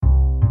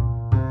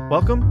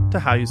Welcome to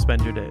How You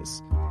Spend Your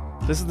Days.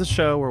 This is the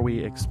show where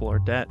we explore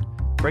debt,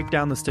 break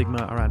down the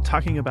stigma around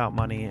talking about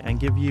money, and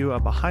give you a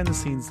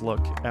behind-the-scenes look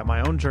at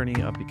my own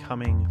journey of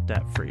becoming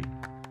debt-free.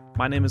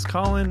 My name is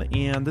Colin,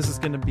 and this is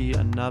going to be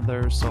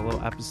another solo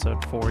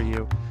episode for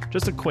you.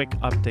 Just a quick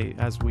update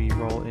as we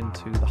roll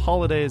into the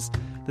holidays.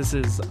 This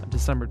is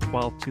December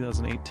 12th,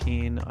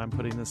 2018. I'm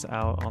putting this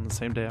out on the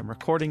same day I'm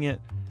recording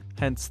it,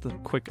 hence the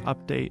quick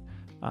update.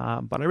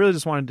 But I really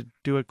just wanted to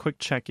do a quick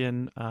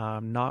check-in,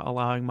 not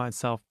allowing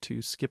myself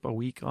to skip a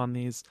week on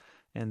these.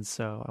 And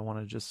so I want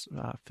to just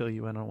fill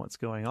you in on what's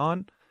going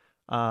on.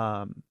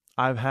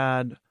 I've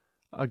had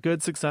a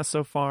good success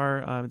so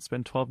far. It's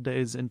been 12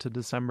 days into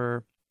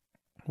December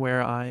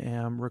where I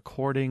am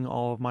recording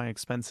all of my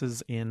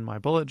expenses in my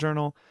bullet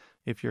journal.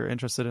 If you're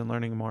interested in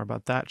learning more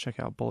about that, check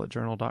out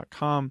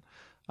bulletjournal.com.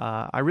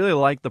 I really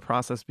like the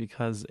process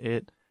because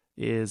it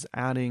is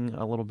adding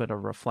a little bit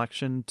of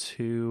reflection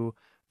to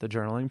the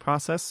journaling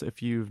process.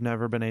 If you've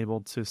never been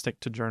able to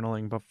stick to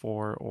journaling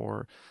before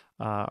or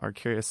are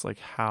curious like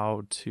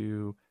how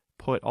to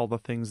put all the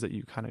things that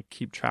you kind of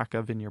keep track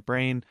of in your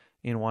brain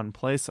in one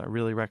place, I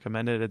really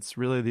recommend it. It's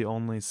really the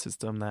only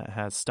system that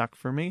has stuck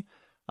for me.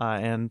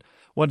 And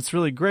what's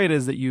really great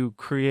is that you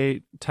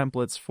create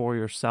templates for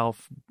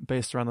yourself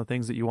based around the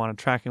things that you want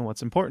to track and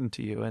what's important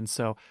to you. And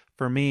so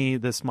for me,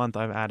 this month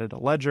I've added a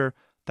ledger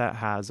that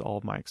has all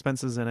of my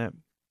expenses in it.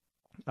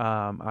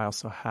 I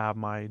also have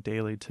my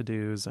daily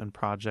to-dos and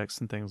projects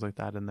and things like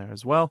that in there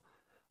as well.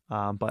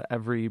 But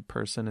every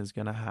person is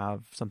going to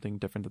have something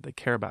different that they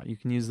care about. You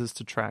can use this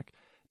to track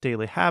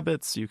daily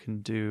habits. You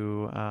can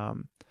do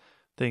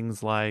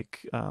things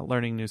like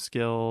learning new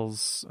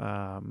skills,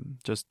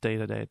 just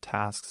day-to-day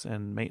tasks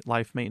and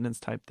life maintenance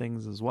type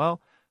things as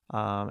well.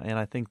 And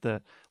I think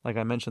that, like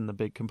I mentioned, the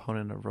big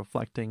component of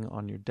reflecting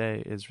on your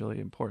day is really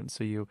important.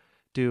 So you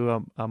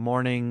do a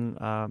morning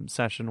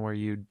session where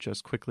you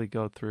just quickly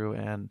go through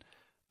and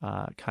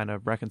kind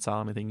of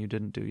reconcile anything you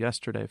didn't do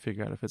yesterday,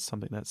 figure out if it's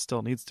something that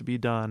still needs to be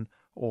done,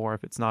 or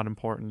if it's not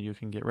important, you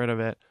can get rid of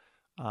it,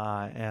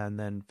 and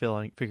then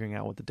figuring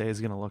out what the day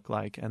is going to look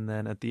like. And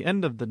then at the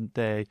end of the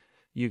day,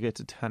 you get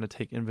to kind of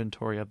take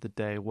inventory of the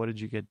day. What did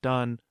you get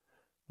done?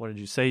 What did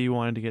you say you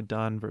wanted to get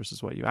done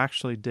versus what you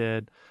actually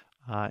did?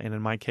 And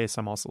in my case,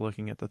 I'm also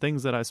looking at the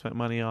things that I spent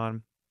money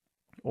on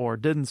or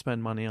didn't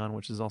spend money on,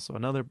 which is also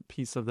another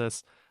piece of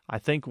this. I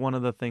think one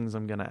of the things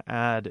I'm going to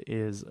add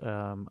is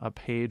a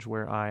page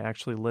where I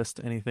actually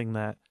list anything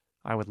that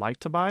I would like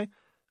to buy,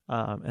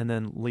 and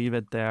then leave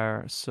it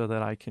there so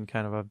that I can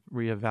kind of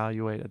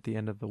reevaluate at the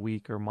end of the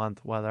week or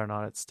month whether or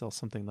not it's still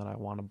something that I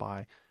want to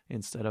buy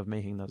instead of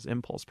making those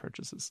impulse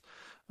purchases,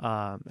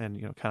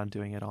 and kind of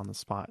doing it on the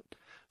spot.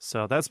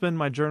 So that's been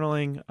my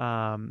journaling.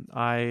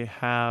 I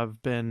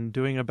have been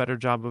doing a better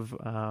job of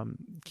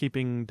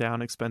keeping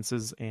down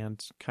expenses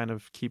and kind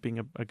of keeping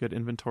a good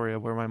inventory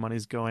of where my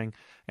money's going,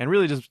 and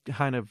really just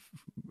kind of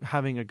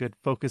having a good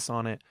focus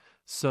on it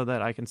so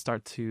that I can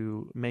start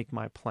to make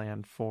my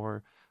plan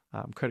for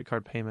credit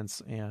card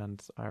payments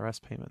and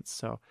IRS payments.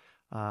 So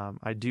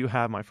I do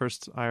have my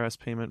first IRS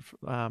payment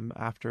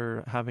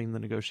after having the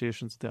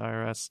negotiations with the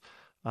IRS.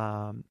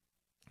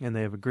 And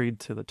they have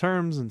agreed to the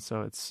terms, and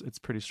so it's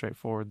pretty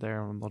straightforward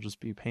there, and they'll just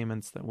be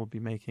payments that we'll be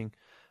making,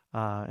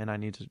 and I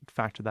need to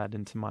factor that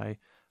into my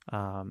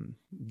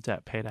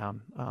debt paydown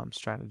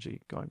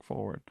strategy going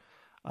forward.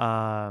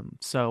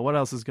 So what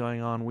else is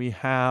going on? We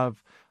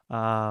have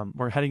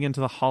we're heading into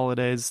the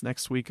holidays.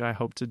 Next week I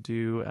hope to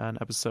do an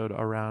episode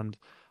around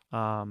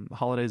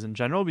holidays in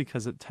general,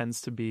 because it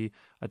tends to be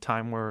a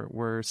time where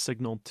we're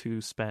signaled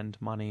to spend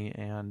money,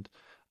 and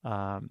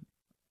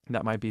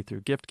that might be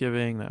through gift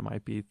giving, that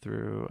might be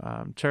through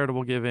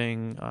charitable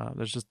giving.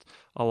 There's just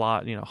a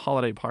lot,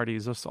 holiday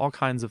parties, just all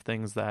kinds of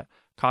things that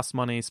cost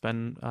money,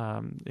 spend,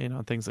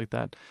 things like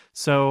that.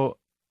 So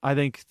I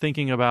think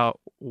thinking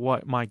about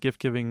what my gift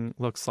giving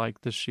looks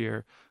like this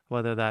year,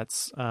 whether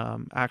that's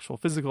actual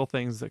physical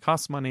things that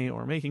cost money,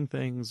 or making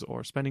things,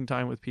 or spending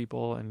time with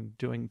people and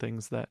doing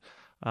things that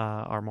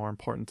are more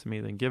important to me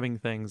than giving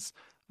things,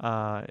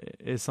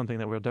 is something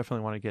that we'll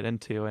definitely want to get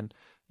into. And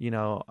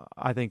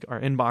I think our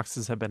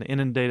inboxes have been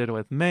inundated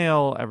with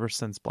mail ever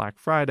since Black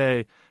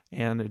Friday,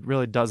 and it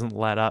really doesn't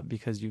let up,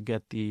 because you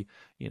get the,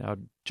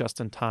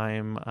 just in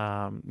time,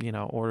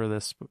 order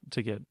this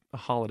to get a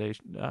holiday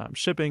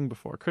shipping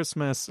before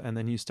Christmas. And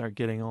then you start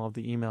getting all of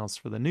the emails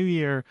for the new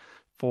year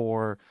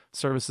for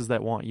services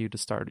that want you to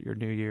start your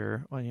new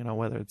year,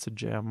 whether it's a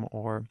gym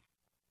or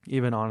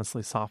even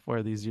honestly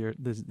software these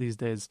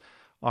days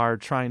are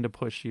trying to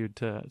push you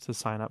to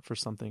sign up for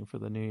something for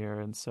the new year.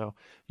 And so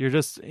you're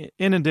just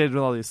inundated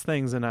with all these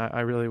things, and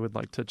I really would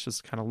like to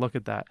just kind of look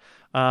at that.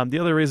 The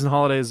other reason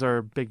holidays are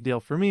a big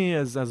deal for me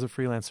is, as a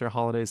freelancer,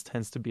 holidays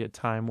tends to be a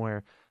time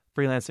where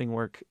freelancing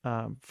work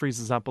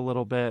freezes up a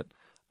little bit.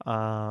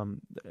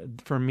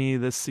 For me,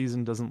 this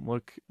season doesn't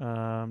look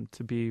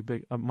to be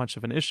much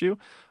of an issue.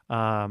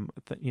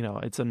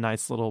 It's a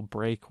nice little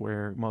break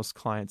where most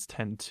clients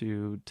tend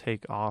to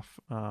take off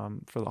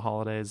for the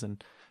holidays,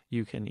 and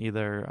you can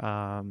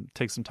either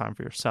take some time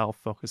for yourself,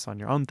 focus on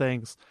your own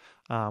things,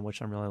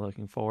 which I'm really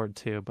looking forward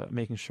to, but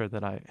making sure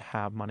that I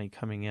have money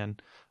coming in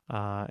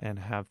and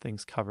have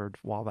things covered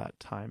while that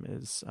time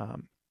is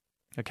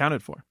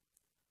accounted for.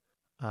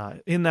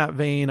 In that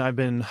vein, I've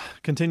been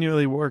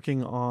continually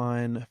working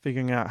on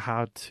figuring out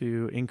how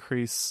to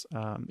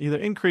either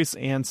increase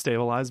and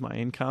stabilize my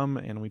income.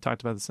 And we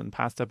talked about this in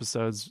past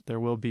episodes.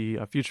 There will be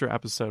a future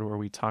episode where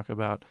we talk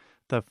about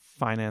the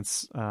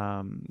finance,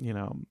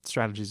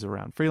 strategies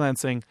around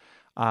freelancing.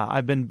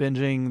 I've been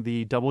binging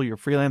the Double Your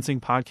Freelancing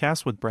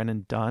podcast with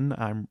Brennan Dunn.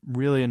 I'm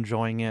really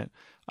enjoying it.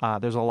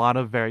 There's a lot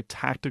of very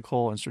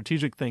tactical and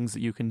strategic things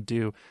that you can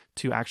do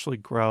to actually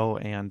grow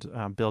and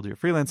build your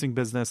freelancing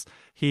business.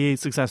 He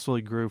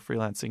successfully grew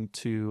freelancing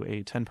to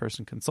a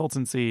 10-person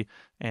consultancy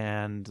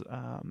and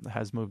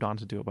has moved on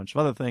to do a bunch of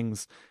other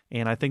things.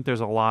 And I think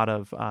there's a lot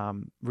of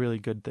really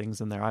good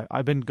things in there.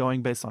 I've been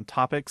going based on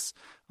topics.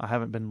 I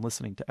haven't been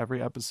listening to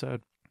every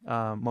episode.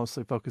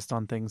 Mostly focused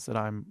on things that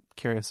I'm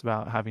curious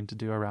about having to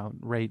do around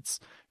rates,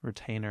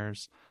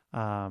 retainers,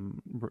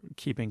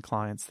 keeping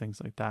clients,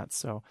 things like that.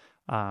 So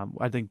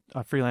I think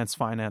a freelance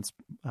finance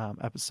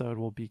episode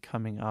will be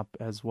coming up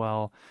as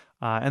well.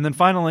 And then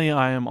finally,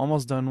 I am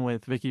almost done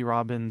with Vicki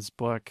Robbins'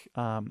 book,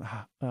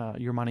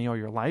 Your Money or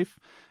Your Life.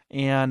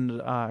 And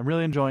I'm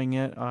really enjoying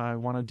it. I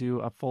want to do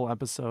a full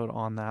episode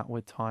on that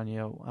with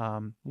Tanya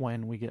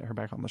when we get her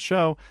back on the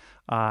show.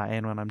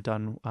 And when I'm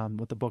done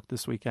with the book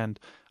this weekend,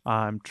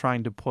 I'm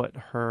trying to put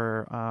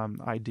her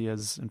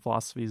ideas and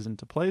philosophies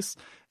into place.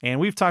 And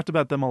we've talked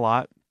about them a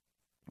lot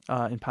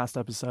in past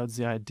episodes,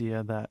 the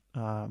idea that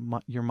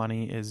your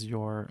money is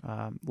your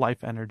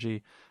life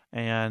energy,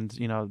 and,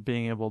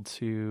 being able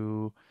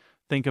to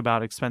think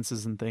about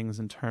expenses and things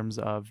in terms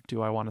of,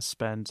 do I want to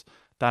spend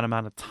that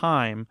amount of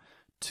time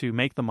to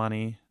make the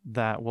money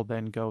that will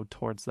then go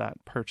towards that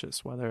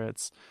purchase, whether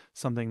it's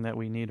something that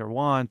we need or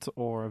want,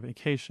 or a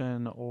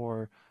vacation,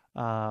 or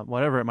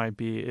whatever it might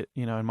be.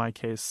 In my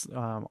case,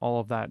 all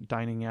of that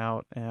dining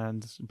out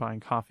and buying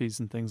coffees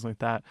and things like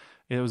that,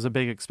 it was a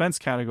big expense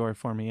category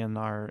for me in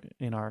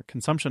our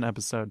consumption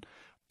episode.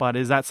 But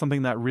is that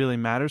something that really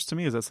matters to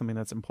me? Is that something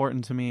that's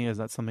important to me? Is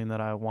that something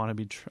that I want to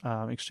be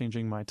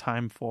exchanging my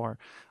time for?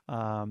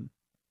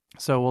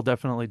 So we'll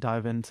definitely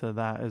dive into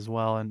that as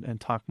well and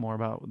talk more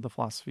about the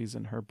philosophies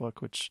in her book,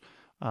 which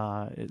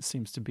it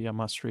seems to be a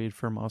must read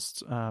for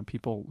most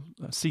people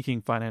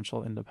seeking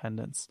financial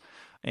independence.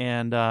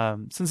 And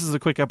since this is a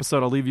quick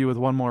episode, I'll leave you with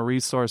one more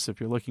resource if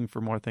you're looking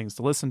for more things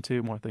to listen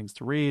to, more things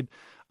to read.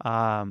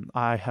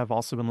 I have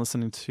also been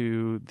listening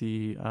to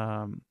the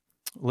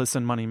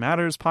Listen Money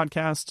Matters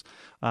podcast.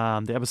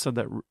 The episode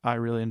that I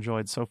really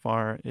enjoyed so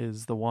far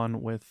is the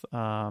one with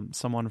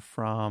someone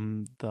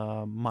from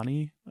the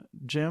Money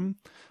Gym.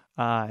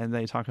 And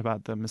they talk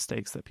about the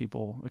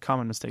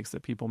common mistakes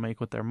that people make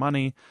with their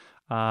money.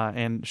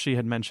 And she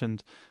had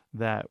mentioned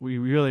that we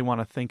really want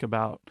to think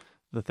about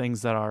the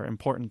things that are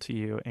important to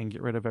you and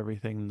get rid of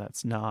everything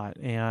that's not.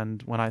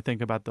 And when I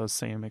think about those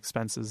same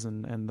expenses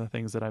and the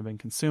things that I've been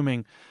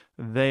consuming,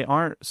 they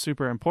aren't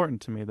super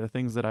important to me. They're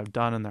things that I've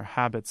done and they're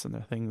habits, and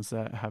they're things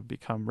that have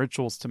become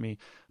rituals to me.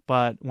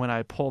 But when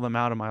I pull them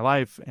out of my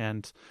life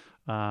and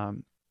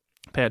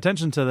pay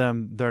attention to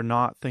them, they're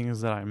not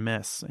things that I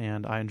miss.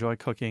 And I enjoy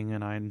cooking,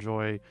 and I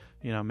enjoy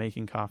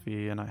making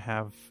coffee, and I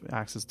have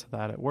access to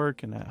that at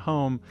work and at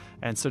home.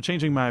 And so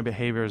changing my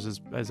behaviors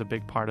is a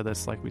big part of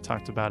this, like we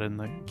talked about in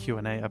the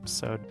Q&A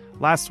episode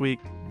last week,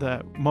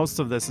 that most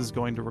of this is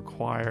going to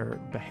require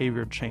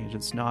behavior change.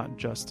 It's not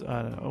just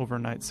an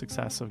overnight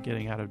success of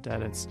getting out of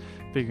debt. It's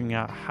figuring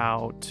out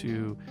how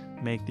to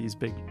make these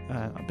big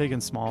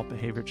and small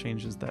behavior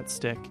changes that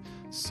stick,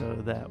 so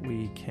that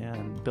we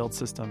can build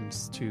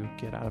systems to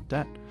get out of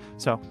debt.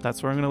 So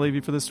that's where I'm going to leave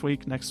you for this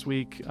week. Next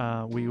week,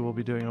 we will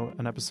be doing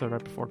an episode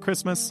right before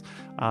Christmas.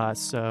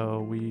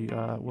 So we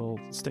will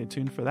stay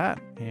tuned for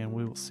that, and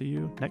we will see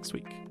you next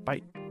week.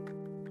 Bye.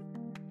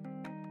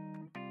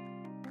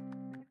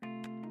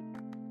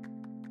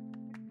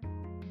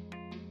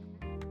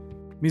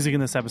 Music in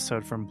this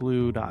episode from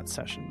Blue Dot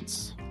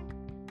Sessions.